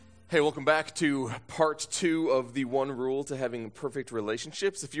Hey, welcome back to part 2 of the one rule to having perfect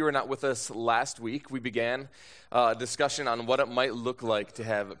relationships. If you were not with us last week, we began a discussion on what it might look like to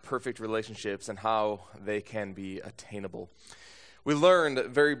have perfect relationships and how they can be attainable. We learned,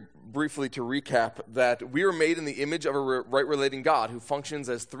 very briefly to recap, that we are made in the image of a right-relating God who functions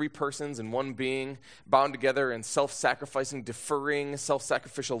as three persons in one being, bound together in self-sacrificing, deferring,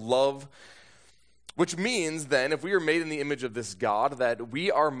 self-sacrificial love. Which means, then, if we are made in the image of this God, that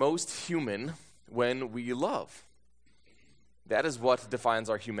we are most human when we love. That is what defines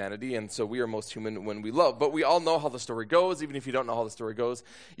our humanity, and so we are most human when we love. But we all know how the story goes. Even if you don't know how the story goes,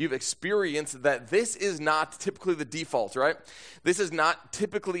 you've experienced that this is not typically the default, right? This is not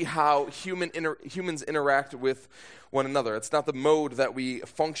typically how humans interact with one another. It's not the mode that we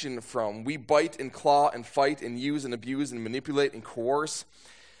function from. We bite and claw and fight and use and abuse and manipulate and coerce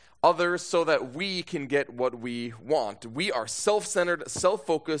others so that we can get what we want. We are self-centered,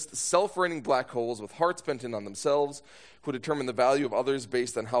 self-focused, self-running black holes with hearts bent in on themselves who determine the value of others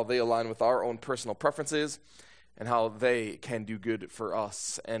based on how they align with our own personal preferences and how they can do good for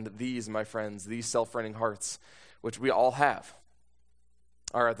us. And these, my friends, these self-running hearts, which we all have,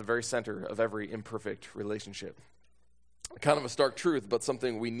 are at the very center of every imperfect relationship. Kind of a stark truth, but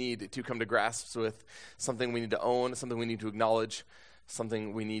something we need to come to grasps with, something we need to own, something we need to acknowledge,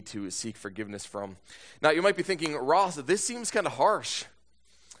 something we need to seek forgiveness from. Now, you might be thinking, Ross, this seems kind of harsh.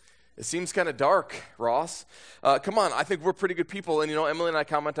 It seems kind of dark, Ross. Come on, I think we're pretty good people. And, Emily and I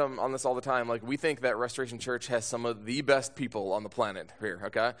comment on this all the time. Like, we think that Restoration Church has some of the best people on the planet here,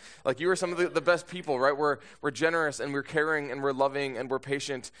 okay? Like, you are some of the best people, right? We're generous, and we're caring, and we're loving, and we're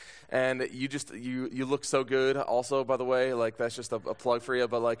patient. And you look so good also, by the way. Like, that's just a plug for you.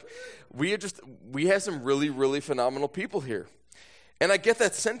 But, like, we have some really, really phenomenal people here. And I get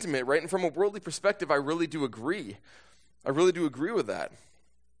that sentiment, right? And from a worldly perspective, I really do agree. I really do agree with that.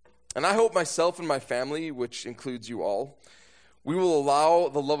 And I hope myself and my family, which includes you all, we will allow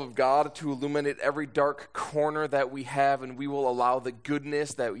the love of God to illuminate every dark corner that we have, and we will allow the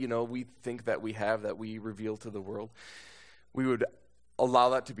goodness that, we think that we have, that we reveal to the world. We would allow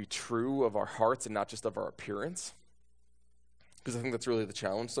that to be true of our hearts and not just of our appearance. Because I think that's really the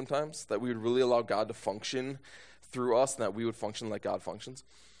challenge sometimes, that we would really allow God to function through us and that we would function like God functions.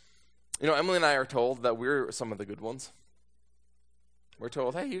 Emily and I are told that we're some of the good ones. We're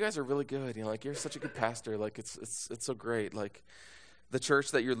told, hey, you guys are really good. You're such a good pastor. Like, it's so great. Like, the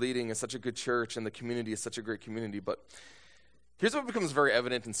church that you're leading is such a good church, and the community is such a great community. But here's what becomes very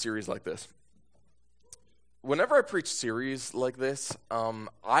evident in series like this. Whenever I preach series like this,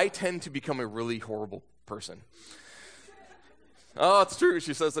 I tend to become a really horrible person. Oh, it's true.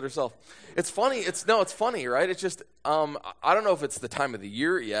 She says it herself. It's funny. It's funny, right? It's just, I don't know if it's the time of the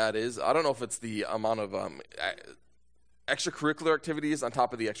year. Yeah, it is. I don't know if it's the amount of extracurricular activities on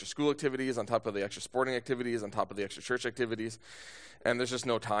top of the extra school activities, on top of the extra sporting activities, on top of the extra church activities. And there's just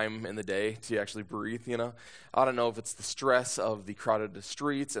no time in the day to actually breathe, I don't know if it's the stress of the crowded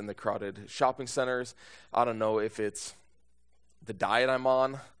streets and the crowded shopping centers. I don't know if it's the diet I'm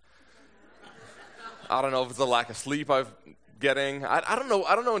on. I don't know if it's the lack of sleep I've getting. I don't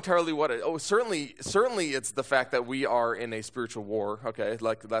know entirely what it. Oh, certainly it's the fact that we are in a spiritual war. Okay,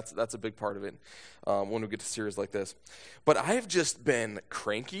 like that's a big part of it when we get to series like this. But I have just been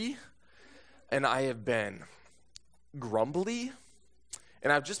cranky, and I have been grumbly,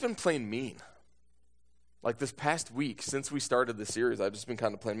 and I've just been plain mean. Like this past week since we started the series, I've just been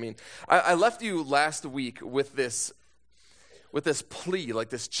kind of plain mean. I left you last week with this plea, like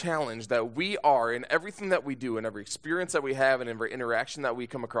this challenge that we are, in everything that we do, in every experience that we have, and every interaction that we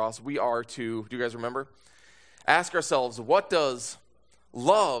come across, we are to, do you guys remember? Ask ourselves, what does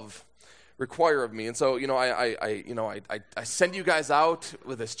love require of me? And so, I send you guys out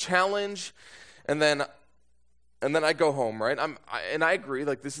with this challenge, and then I go home, right? And I agree,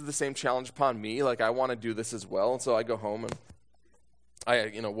 like this is the same challenge upon me. Like I want to do this as well, and so I go home and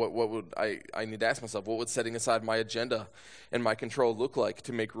what would I need to ask myself, what would setting aside my agenda and my control look like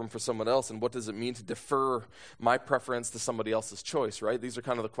to make room for someone else? And what does it mean to defer my preference to somebody else's choice, right? These are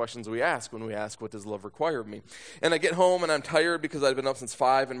kind of the questions we ask when we ask, what does love require of me? And I get home and I'm tired because I've been up since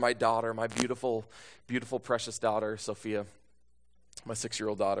 5, and my daughter, my beautiful, beautiful, precious daughter, Sophia, my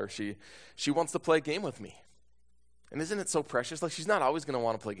 6-year-old daughter, she wants to play a game with me. And isn't it so precious? Like, she's not always going to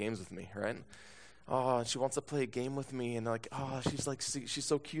want to play games with me, right? Oh, and she wants to play a game with me, and she's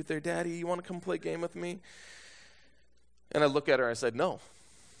so cute there, Daddy, you want to come play a game with me? And I look at her and I said, no,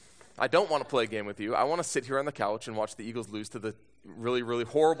 I don't want to play a game with you. I want to sit here on the couch and watch the Eagles lose to the really, really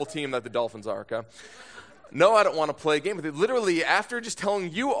horrible team that the Dolphins are, okay? No, I don't want to play a game with you. Literally, after just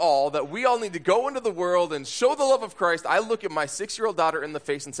telling you all that we all need to go into the world and show the love of Christ, I look at my 6-year-old daughter in the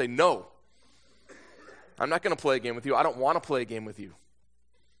face and say, no, I'm not going to play a game with you. I don't want to play a game with you.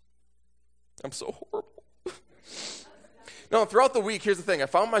 I'm so horrible. No, throughout the week, here's the thing. I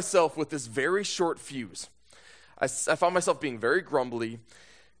found myself with this very short fuse. I found myself being very grumbly,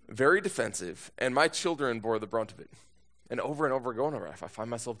 very defensive, and my children bore the brunt of it. And over going over, I find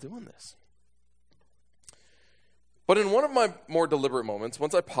myself doing this. But in one of my more deliberate moments,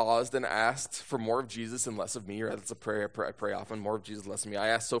 once I paused and asked for more of Jesus and less of me, or that's a prayer I pray often, more of Jesus, less of me, I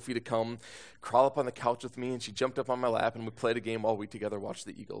asked Sophie to come crawl up on the couch with me, and she jumped up on my lap, and we played a game all week together, watched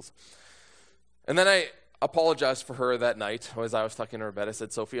the Eagles. And then I apologized for her that night as I was tucking in her bed. I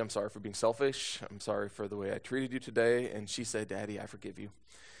said, Sophie, I'm sorry for being selfish. I'm sorry for the way I treated you today. And she said, Daddy, I forgive you.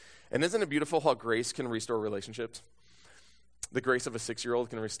 And isn't it beautiful how grace can restore relationships? The grace of a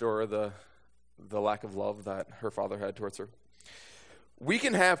 6-year-old can restore the lack of love that her father had towards her. We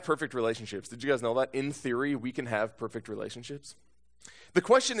can have perfect relationships. Did you guys know that? In theory, we can have perfect relationships. The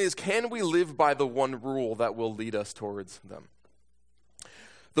question is, can we live by the one rule that will lead us towards them?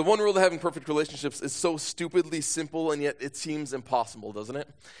 The one rule to having perfect relationships is so stupidly simple, and yet it seems impossible, doesn't it?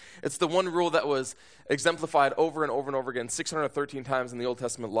 It's the one rule that was exemplified over and over and over again 613 times in the Old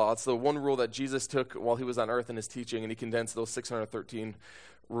Testament law. It's the one rule that Jesus took while he was on earth in his teaching, and he condensed those 613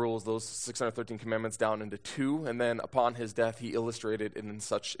 rules, those 613 commandments down into 2, and then upon his death, he illustrated it in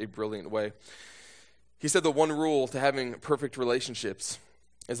such a brilliant way. He said the one rule to having perfect relationships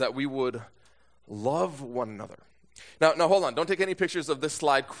is that we would love one another. Now, hold on. Don't take any pictures of this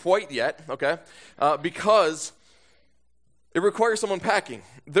slide quite yet, okay? Because it requires some unpacking.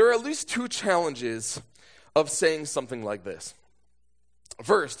 There are at least 2 challenges of saying something like this.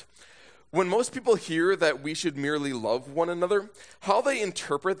 First, when most people hear that we should merely love one another, how they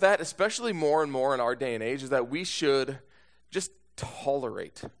interpret that, especially more and more in our day and age, is that we should just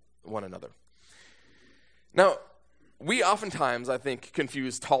tolerate one another. Now, we oftentimes, I think,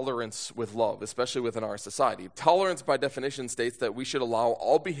 confuse tolerance with love, especially within our society. Tolerance, by definition, states that we should allow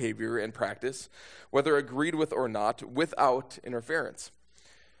all behavior and practice, whether agreed with or not, without interference.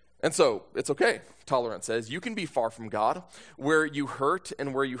 And so, it's okay. Tolerance says you can be far from God, where you hurt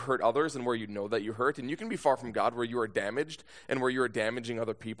and where you hurt others and where you know that you hurt. And you can be far from God, where you are damaged and where you are damaging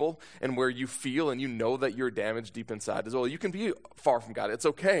other people and where you feel and you know that you're damaged deep inside as well. You can be far from God. It's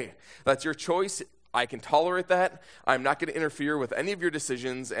okay. That's your choice. I can tolerate that. I'm not going to interfere with any of your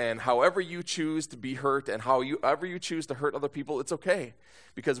decisions, and however you choose to be hurt and however you choose to hurt other people, it's okay,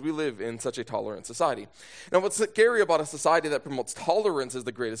 because we live in such a tolerant society. Now, what's scary about a society that promotes tolerance as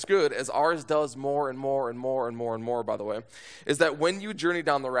the greatest good, as ours does more and more and more and more and more, by the way, is that when you journey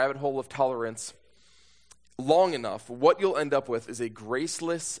down the rabbit hole of tolerance long enough, what you'll end up with is a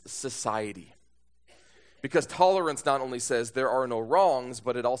graceless society. Because tolerance not only says there are no wrongs,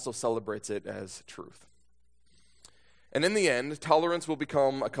 but it also celebrates it as truth. And in the end, tolerance will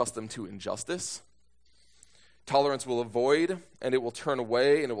become accustomed to injustice. Tolerance will avoid, and it will turn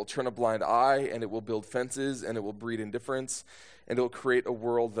away, and it will turn a blind eye, and it will build fences, and it will breed indifference, and it will create a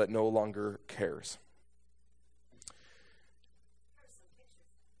world that no longer cares.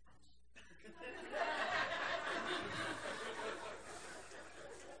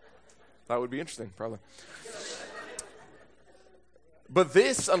 That would be interesting, probably. But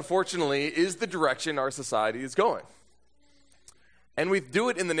this, unfortunately, is the direction our society is going. And we do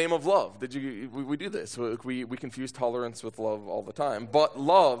it in the name of love. We do this. We confuse tolerance with love all the time. But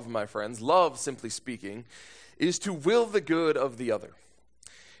love, my friends, love, simply speaking, is to will the good of the other.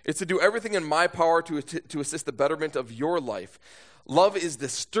 It's to do everything in my power to assist the betterment of your life. Love is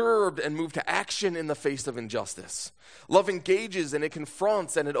disturbed and moved to action in the face of injustice. Love engages and it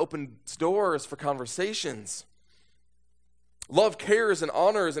confronts and it opens doors for conversations. Love cares and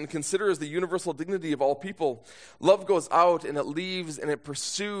honors and considers the universal dignity of all people. Love goes out and it leaves and it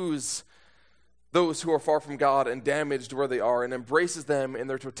pursues those who are far from God and damaged where they are and embraces them in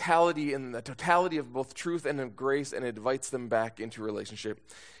their totality, in the totality of both truth and of grace, and invites them back into relationship,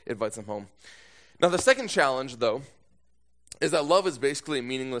 invites them home. Now, the second challenge, though, is that love is basically a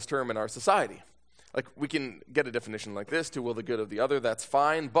meaningless term in our society. Like, we can get a definition like this, to will the good of the other, that's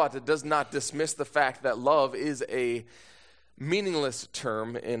fine, but it does not dismiss the fact that love is a meaningless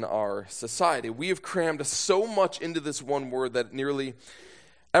term in our society. We have crammed so much into this one word that nearly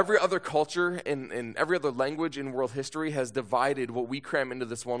Every other culture and every other language in world history has divided what we cram into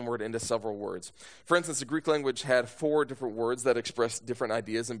this one word into several words. For instance, the Greek language had 4 different words that expressed different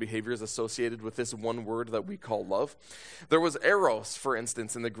ideas and behaviors associated with this one word that we call love. There was eros, for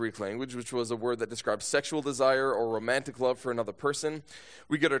instance, in the Greek language, which was a word that describes sexual desire or romantic love for another person.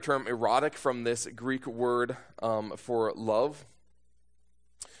 We get our term erotic from this Greek word for love.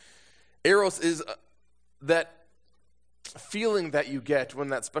 Eros is that feeling that you get when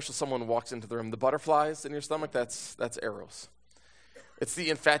that special someone walks into the room. The butterflies in your stomach, that's eros. It's the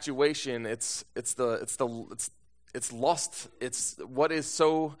infatuation, it's lust, it's what is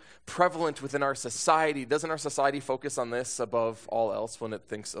so prevalent within our society. Doesn't our society focus on this above all else when it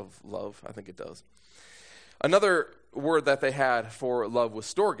thinks of love? I think it does. Another word that they had for love was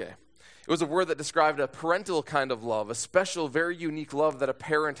storge. It was a word that described a parental kind of love, a special, very unique love that a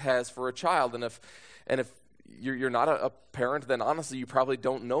parent has for a child. And if you're not a parent, then honestly, you probably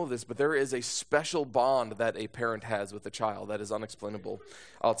don't know this, but there is a special bond that a parent has with a child that is unexplainable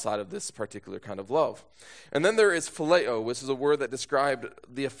outside of this particular kind of love. And then there is phileo, which is a word that described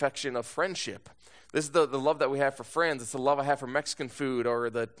the affection of friendship. This is the love that we have for friends. It's the love I have for Mexican food or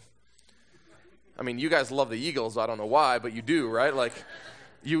you guys love the Eagles. I don't know why, but you do, right? Like,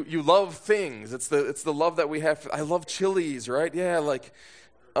 you love things. It's the love that we have. I love Chili's, right? Yeah, like,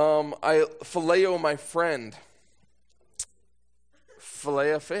 I phileo my friend.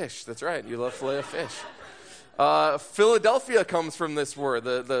 Filet of fish. That's right. You love filet of fish. Philadelphia comes from this word.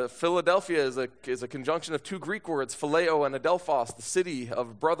 The Philadelphia is a conjunction of 2 Greek words, phileo and adelphos, the city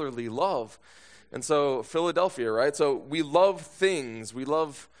of brotherly love. And so Philadelphia, right? So we love things. We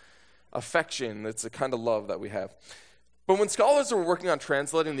love affection. It's a kind of love that we have. But when scholars were working on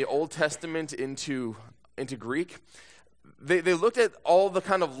translating the Old Testament into Greek, they looked at all the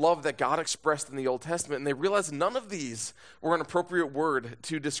kind of love that God expressed in the Old Testament, and they realized none of these were an appropriate word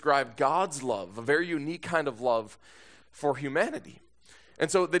to describe God's love, a very unique kind of love for humanity. And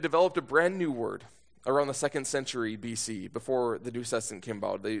so they developed a brand new word around the 2nd century BC, before the New Testament came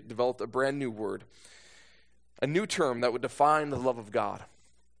about. They developed a brand new word, a new term that would define the love of God.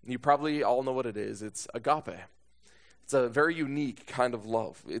 You probably all know what it is. It's agape. It's a very unique kind of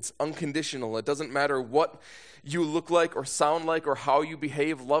love. It's unconditional. It doesn't matter what you look like or sound like or how you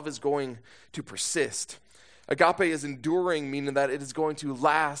behave. Love is going to persist. Agape is enduring, meaning that it is going to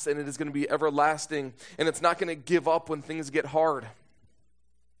last and it is going to be everlasting, and it's not going to give up when things get hard.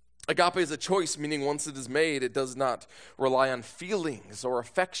 Agape is a choice, meaning once it is made, it does not rely on feelings or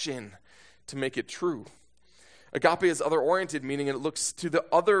affection to make it true. Agape is other-oriented, meaning it looks to the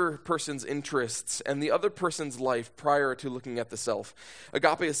other person's interests and the other person's life prior to looking at the self.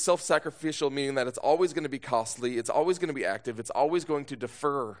 Agape is self-sacrificial, meaning that it's always going to be costly, it's always going to be active, it's always going to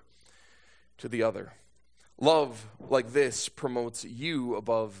defer to the other. Love like this promotes you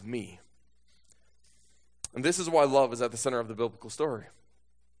above me. And this is why love is at the center of the biblical story.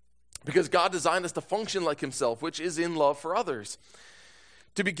 Because God designed us to function like himself, which is in love for others.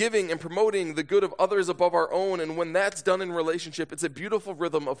 To be giving and promoting the good of others above our own. And when that's done in relationship, it's a beautiful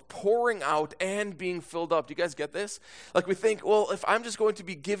rhythm of pouring out and being filled up. Do you guys get this? Like we think, well, if I'm just going to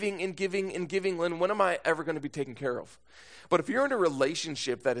be giving and giving and giving, then when am I ever going to be taken care of? But if you're in a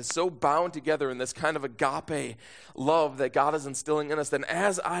relationship that is so bound together in this kind of agape love that God is instilling in us, then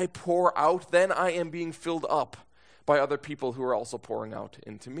as I pour out, then I am being filled up by other people who are also pouring out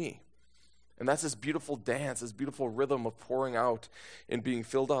into me. And that's this beautiful dance, this beautiful rhythm of pouring out and being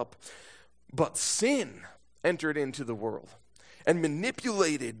filled up. But sin entered into the world and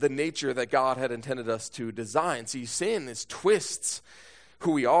manipulated the nature that God had intended us to design. See, sin twists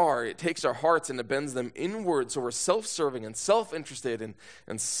who we are. It takes our hearts and it bends them inward, so we're self-serving and self-interested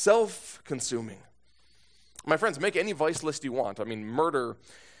and self-consuming. My friends, make any vice list you want. I mean, murder,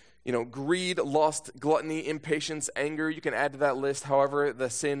 greed, lust, gluttony, impatience, anger. You can add to that list however the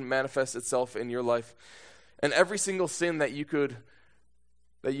sin manifests itself in your life. And every single sin that you could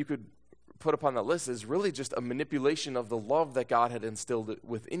put upon that list is really just a manipulation of the love that God had instilled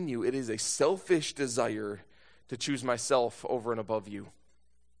within you. It is a selfish desire to choose myself over and above you.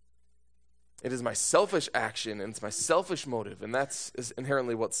 It is my selfish action and it's my selfish motive, and that's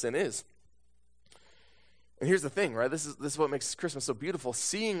inherently what sin is. And here's the thing, right? This is what makes Christmas so beautiful.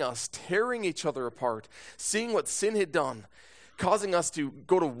 Seeing us tearing each other apart, seeing what sin had done, causing us to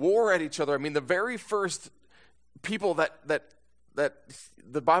go to war at each other. I mean, the very first people that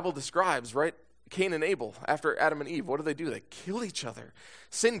the Bible describes, right? Cain and Abel, after Adam and Eve, what do? They kill each other.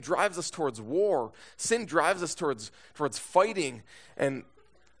 Sin drives us towards war. Sin drives us towards fighting and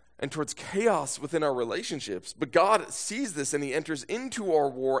towards chaos within our relationships. But God sees this and he enters into our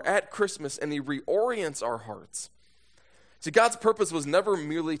war at Christmas and he reorients our hearts See, God's purpose was never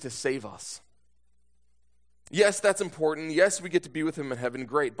merely to save us. Yes, that's important. Yes, we get to be with him in heaven,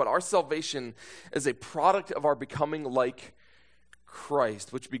 great. But our salvation is a product of our becoming like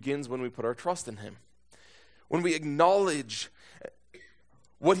Christ, which begins when we put our trust in him. When we acknowledge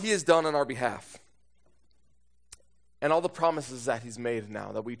what he has done on our behalf and all the promises that he's made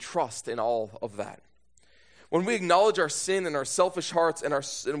now, that we trust in all of that. When we acknowledge our sin and our selfish hearts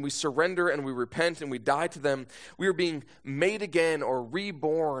and we surrender and we repent and we die to them, we are being made again or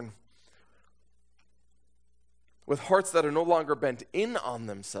reborn with hearts that are no longer bent in on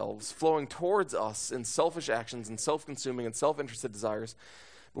themselves, flowing towards us in selfish actions and self-consuming and self-interested desires.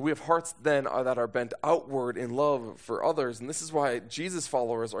 But we have hearts then that are bent outward in love for others. And this is why Jesus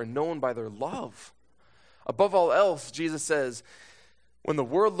followers are known by their love. Above all else, Jesus says, when the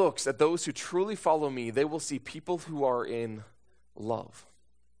world looks at those who truly follow me, they will see people who are in love.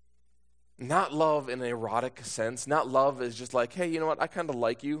 Not love in an erotic sense. Not love as just like, hey, you know what? I kind of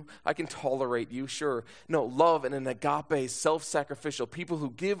like you. I can tolerate you, sure. No, love in an agape, self-sacrificial, people who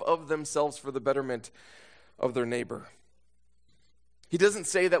give of themselves for the betterment of their neighbor. He doesn't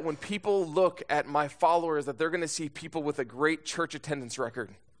say that when people look at my followers that they're going to see people with a great church attendance record.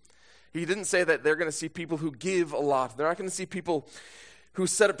 He didn't say that they're going to see people who give a lot. They're not going to see people who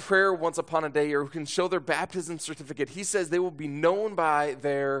said a prayer once upon a day or who can show their baptism certificate. He says they will be known by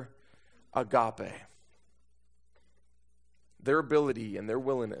their agape, their ability and their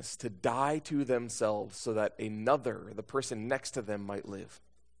willingness to die to themselves so that another, the person next to them, might live.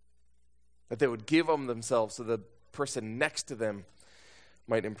 That they would give of themselves so the person next to them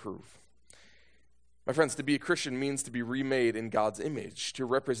might improve. My friends, to be a Christian means to be remade in God's image, to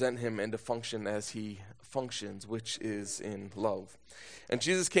represent him and to function as he functions, which is in love. And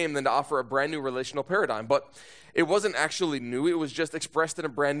Jesus came then to offer a brand new relational paradigm, but it wasn't actually new, it was just expressed in a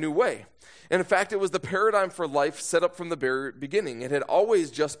brand new way. And in fact, it was the paradigm for life set up from the very beginning. It had always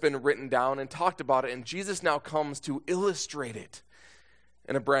just been written down and talked about it, and Jesus now comes to illustrate it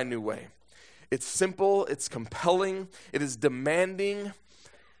in a brand new way. It's simple, it's compelling, it is demanding,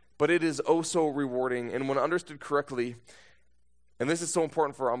 but it is oh so rewarding. And when understood correctly, and this is so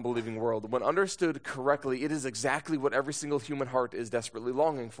important for our unbelieving world, when understood correctly, it is exactly what every single human heart is desperately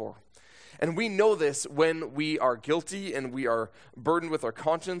longing for. And we know this when we are guilty and we are burdened with our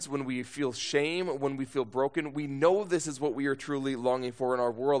conscience, when we feel shame, when we feel broken. We know this is what we are truly longing for, and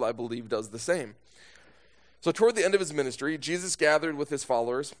our world, I believe, does the same. So toward the end of his ministry, Jesus gathered with his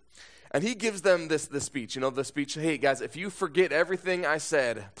followers, and he gives them this speech, the speech, hey guys, if you forget everything I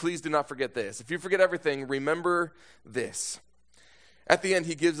said, please do not forget this. If you forget everything, remember this. At the end,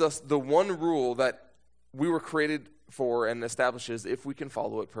 he gives us the one rule that we were created for and establishes if we can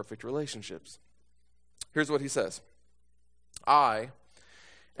follow it, perfect relationships. Here's what he says. I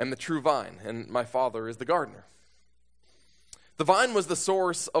am the true vine, and my Father is the gardener. The vine was the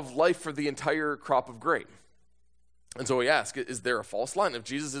source of life for the entire crop of grape. And so we ask, is there a false line? If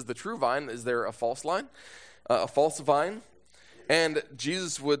Jesus is the true vine, is there a false line, a false vine? And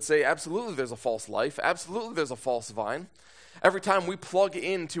Jesus would say, absolutely there's a false life. Absolutely there's a false vine. Every time we plug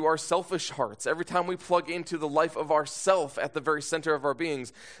into our selfish hearts, every time we plug into the life of ourself at the very center of our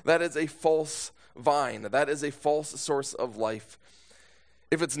beings, that is a false vine. That is a false source of life.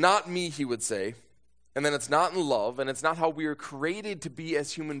 If it's not me, he would say, and then it's not in love, and it's not how we are created to be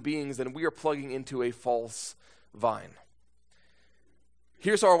as human beings, then we are plugging into a false vine.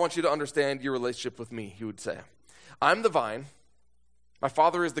 Here's how I want you to understand your relationship with me, he would say. I'm the vine. My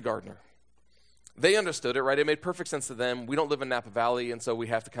Father is the gardener. They understood it, right? It made perfect sense to them. We don't live in Napa Valley, and so we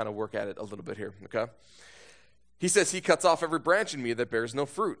have to kind of work at it a little bit here, okay? He says he cuts off every branch in me that bears no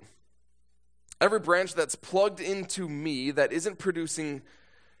fruit. Every branch that's plugged into me that isn't producing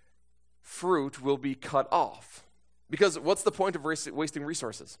fruit will be cut off. Because what's the point of wasting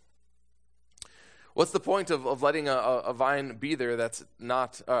resources? What's the point of letting a vine be there that's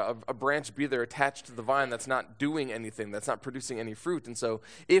not, a branch be there attached to the vine that's not doing anything, that's not producing any fruit? And so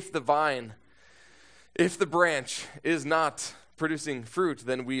if the branch is not producing fruit,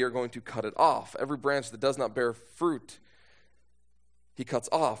 then we are going to cut it off. Every branch that does not bear fruit, he cuts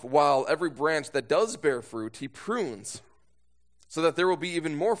off. While every branch that does bear fruit, he prunes so that there will be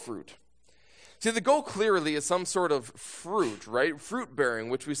even more fruit. See, the goal clearly is some sort of fruit, right? Fruit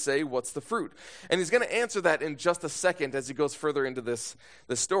bearing, which we say, what's the fruit? And he's going to answer that in just a second as he goes further into this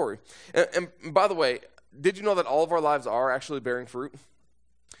story. And by the way, did you know that all of our lives are actually bearing fruit?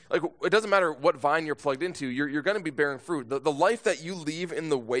 Like, it doesn't matter what vine you're plugged into, you're going to be bearing fruit. The life that you leave in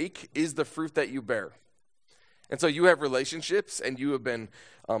the wake is the fruit that you bear. And so you have relationships, and you have been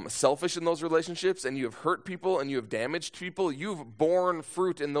selfish in those relationships, and you have hurt people, and you have damaged people. You've borne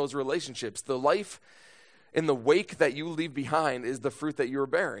fruit in those relationships. The life in the wake that you leave behind is the fruit that you are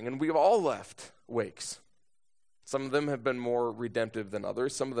bearing. And we've all left wakes. Some of them have been more redemptive than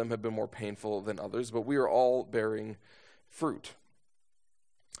others. Some of them have been more painful than others, but we are all bearing fruit.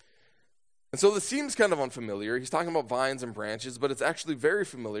 And so this seems kind of unfamiliar. He's talking about vines and branches, but it's actually very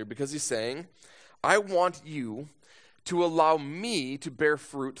familiar because he's saying, I want you to allow me to bear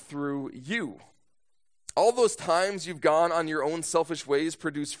fruit through you. All those times you've gone on your own selfish ways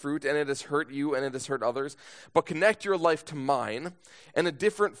produce fruit, and it has hurt you and it has hurt others, but connect your life to mine, and a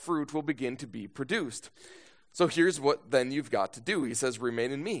different fruit will begin to be produced. So here's what then you've got to do. He says,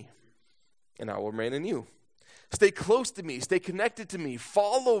 remain in me, and I will remain in you. Stay close to me. Stay connected to me.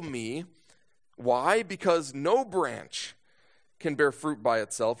 Follow me. Why? Because no branch can bear fruit by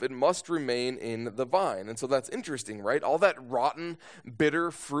itself. It must remain in the vine. And so that's interesting, right? All that rotten, bitter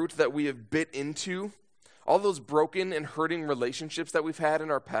fruit that we have bit into, all those broken and hurting relationships that we've had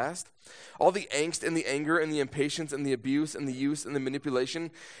in our past, all the angst and the anger and the impatience and the abuse and the use and the manipulation,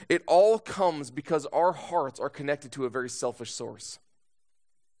 it all comes because our hearts are connected to a very selfish source.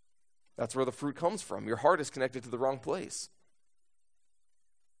 That's where the fruit comes from. Your heart is connected to the wrong place.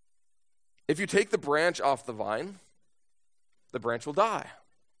 If you take the branch off the vine, the branch will die.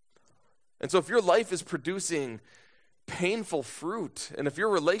 And so if your life is producing painful fruit, and if your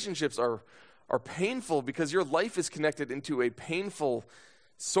relationships are painful because your life is connected into a painful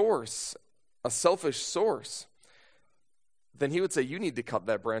source, a selfish source, then he would say you need to cut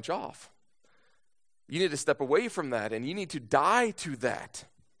that branch off. You need to step away from that, and you need to die to that.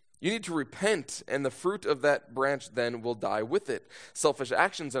 You need to repent, and the fruit of that branch then will die with it. Selfish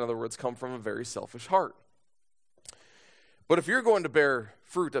actions, in other words, come from a very selfish heart. But if you're going to bear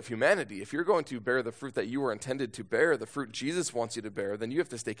fruit of humanity, if you're going to bear the fruit that you were intended to bear, the fruit Jesus wants you to bear, then you have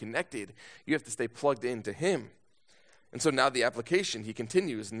to stay connected. You have to stay plugged into him. And so now the application, he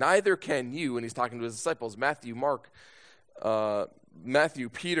continues, neither can you, and he's talking to his disciples, Matthew,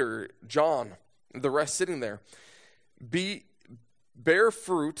 Peter, John, the rest sitting there, bear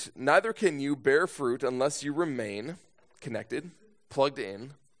fruit, neither can you bear fruit unless you remain connected, plugged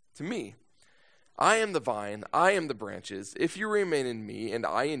in to me. I am the vine, I am the branches. If you remain in me and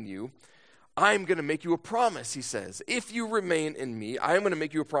I in you, I'm going to make you a promise, he says. If you remain in me, I am going to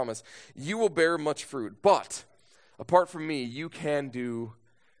make you a promise. You will bear much fruit, but apart from me, you can do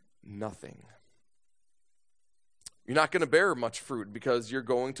nothing. You're not going to bear much fruit because you're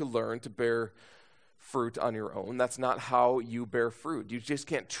going to learn to bear fruit on your own. That's not how you bear fruit. You just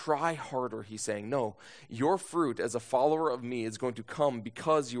can't try harder, he's saying. No, your fruit as a follower of me is going to come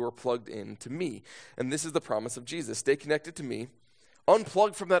because you are plugged in to me. And this is the promise of Jesus. Stay connected to me.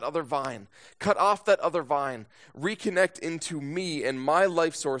 Unplug from that other vine. Cut off that other vine. Reconnect into me, and my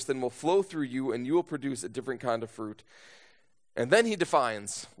life source then will flow through you, and you will produce a different kind of fruit. And then he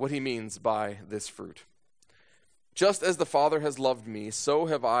defines what he means by this fruit. Just as the Father has loved me, so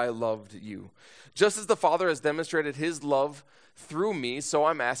have I loved you. Just as the Father has demonstrated his love through me, so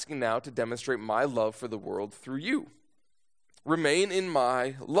I'm asking now to demonstrate my love for the world through you. Remain in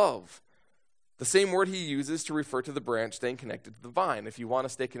my love. The same word he uses to refer to the branch staying connected to the vine. If you want to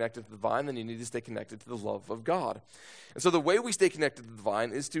stay connected to the vine, then you need to stay connected to the love of God. And so the way we stay connected to the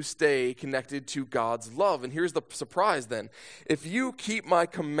vine is to stay connected to God's love. And here's the surprise then. If you keep my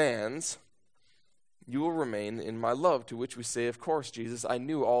commands, you will remain in my love, to which we say, of course, Jesus, I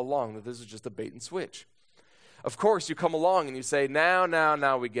knew all along that this was just a bait and switch. Of course, you come along and you say,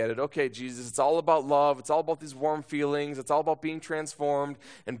 now we get it. Okay, Jesus, it's all about love. It's all about these warm feelings. It's all about being transformed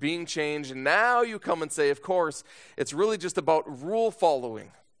and being changed. And now you come and say, of course, it's really just about rule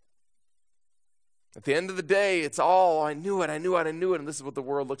following. At the end of the day, it's all, I knew it. And this is what the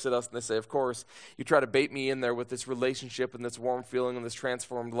world looks at us and they say, of course, you try to bait me in there with this relationship and this warm feeling and this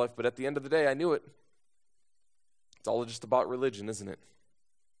transformed life. But at the end of the day, I knew it. It's all just about religion, isn't it?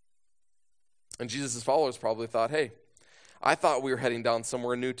 And Jesus' followers probably thought, hey, I thought we were heading down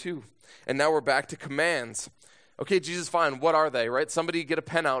somewhere new too. And now we're back to commands. Okay, Jesus, fine. What are they, right? Somebody get a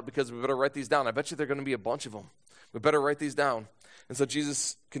pen out because we better write these down. I bet you there are going to be a bunch of them. We better write these down. And so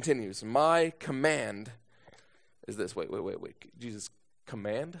Jesus continues. My command is this. Wait. Jesus,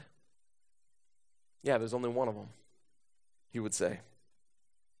 command? Yeah, there's only one of them, he would say.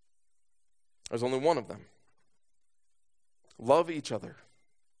 There's only one of them. Love each other.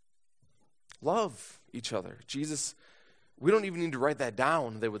 Love each other. Jesus, we don't even need to write that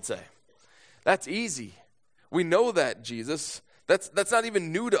down, they would say. That's easy. We know that, Jesus. That's not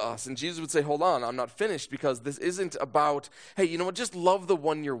even new to us. And Jesus would say, hold on, I'm not finished, because this isn't about, hey, you know what, just love the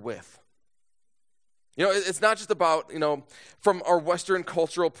one you're with. You know, it's not just about, from our Western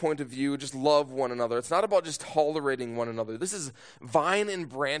cultural point of view, just love one another. It's not about just tolerating one another. This is vine and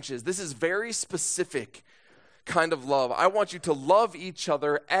branches. This is very specific kind of love. I want you to love each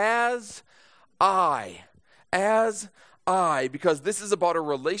other as I, because this is about a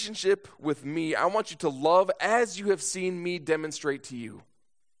relationship with me. I want you to love as you have seen me demonstrate to you.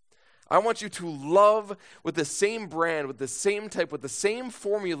 I want you to love with the same brand, with the same type, with the same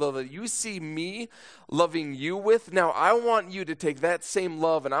formula that you see me loving you with. Now, I want you to take that same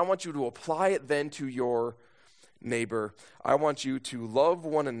love and I want you to apply it then to your neighbor. I want you to love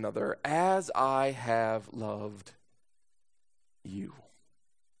one another as I have loved you.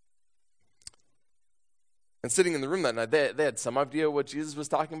 And sitting in the room that night, they had some idea what Jesus was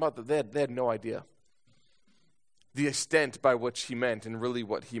talking about, but they had no idea the extent by which he meant and really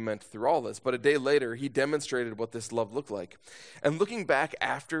what he meant through all this. But a day later, he demonstrated what this love looked like. And looking back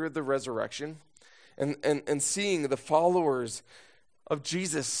after the resurrection and seeing the followers of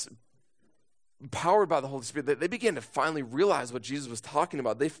Jesus empowered by the Holy Spirit, they began to finally realize what Jesus was talking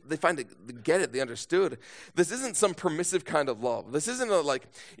about. They finally get it. They understood. This isn't some permissive kind of love. This isn't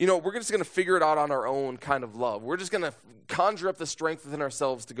we're just going to figure it out on our own kind of love. We're just going to conjure up the strength within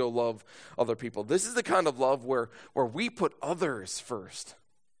ourselves to go love other people. This is the kind of love where we put others first,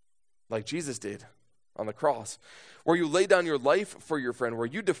 like Jesus did on the cross, where you lay down your life for your friend, where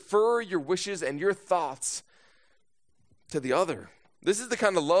you defer your wishes and your thoughts to the other. This is the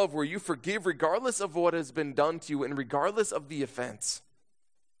kind of love where you forgive regardless of what has been done to you and regardless of the offense.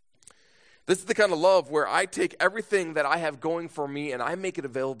 This is the kind of love where I take everything that I have going for me and I make it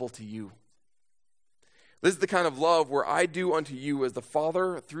available to you. This is the kind of love where I do unto you as the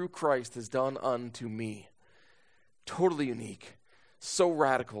Father through Christ has done unto me. Totally unique. So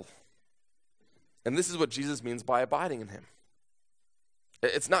radical. And this is what Jesus means by abiding in him.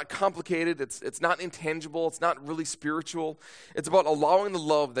 It's not complicated. It's not intangible. It's not really spiritual. It's about allowing the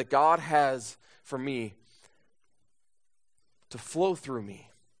love that God has for me to flow through me,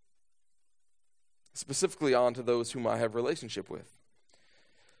 specifically onto those whom I have relationship with.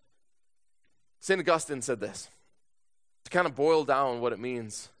 St. Augustine said this, to kind of boil down what it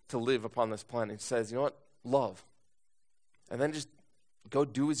means to live upon this planet. He says, you know what? Love. And then just go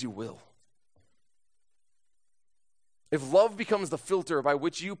do as you will. If love becomes the filter by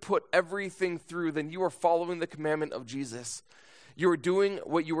which you put everything through, then you are following the commandment of Jesus. You are doing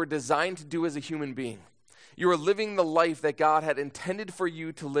what you were designed to do as a human being. You are living the life that God had intended for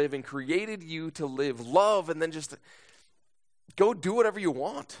you to live and created you to live. Love, and then just go do whatever you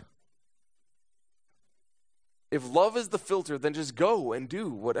want. If love is the filter, then just go and do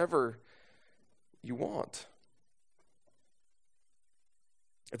whatever you want.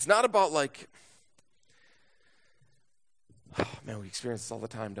 It's not about oh, man, we experience this all the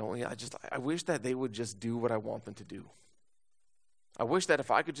time, don't we? I wish that they would just do what I want them to do. I wish that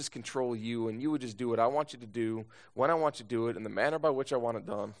if I could just control you and you would just do what I want you to do, when I want you to do it, in the manner by which I want it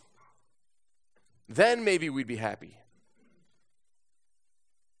done, then maybe we'd be happy.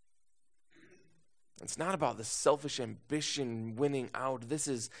 It's not about this selfish ambition winning out. This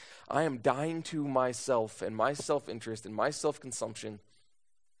is, I am dying to myself and my self-interest and my self-consumption,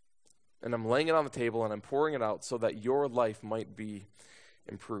 and I'm laying it on the table and I'm pouring it out so that your life might be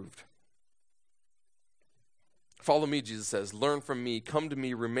improved. Follow me, Jesus says. Learn from me. Come to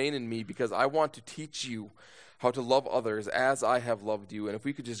me. Remain in me, because I want to teach you how to love others as I have loved you. And if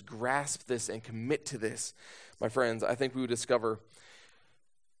we could just grasp this and commit to this, my friends, I think we would discover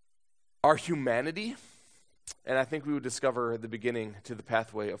our humanity, and I think we would discover the beginning to the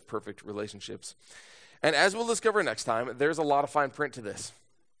pathway of perfect relationships. And as we'll discover next time, there's a lot of fine print to this.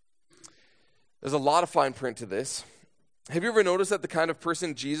 There's a lot of fine print to this. Have you ever noticed that the kind of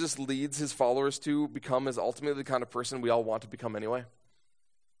person Jesus leads his followers to become is ultimately the kind of person we all want to become anyway?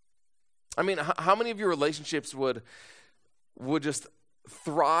 I mean, how many of your relationships would just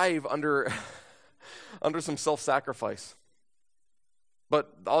thrive under some self-sacrifice?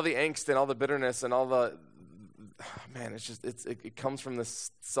 But all the angst and all the bitterness and all the, man, it comes from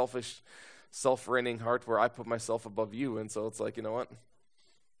this selfish, self-reigning heart where I put myself above you. And so it's like, you know what?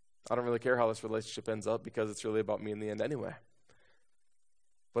 I don't really care how this relationship ends up, because it's really about me in the end anyway.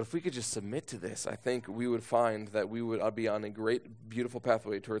 But if we could just submit to this, I think we would find that we would be on a great, beautiful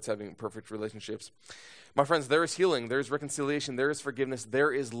pathway towards having perfect relationships. My friends, there is healing, there is reconciliation, there is forgiveness,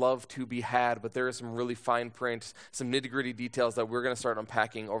 there is love to be had, but there is some really fine print, some nitty-gritty details that we're going to start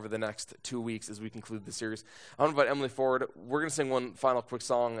unpacking over the next 2 weeks as we conclude the series. I want to invite Emily forward. We're going to sing one final quick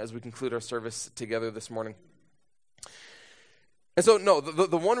song as we conclude our service together this morning. And so, no,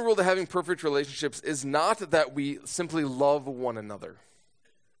 the one rule to having perfect relationships is not that we simply love one another,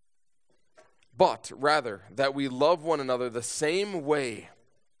 but rather that we love one another the same way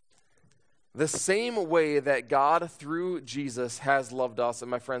The same way that God, through Jesus, has loved us. And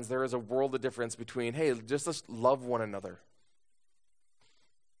my friends, there is a world of difference between, hey, just let's love one another,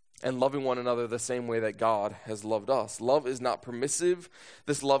 and loving one another the same way that God has loved us. Love is not permissive.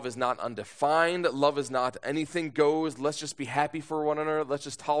 This love is not undefined. Love is not anything goes. Let's just be happy for one another. Let's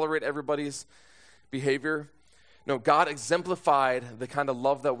just tolerate everybody's behavior. No, God exemplified the kind of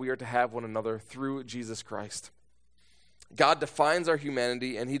love that we are to have one another through Jesus Christ. God defines our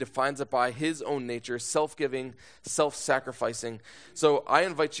humanity, and he defines it by his own nature, self-giving, self-sacrificing. So I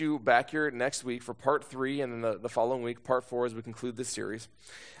invite you back here next week for part 3, and then the following week, part 4, as we conclude this series.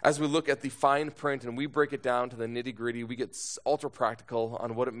 As we look at the fine print and we break it down to the nitty-gritty, we get ultra-practical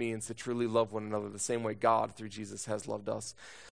on what it means to truly love one another the same way God, through Jesus, has loved us.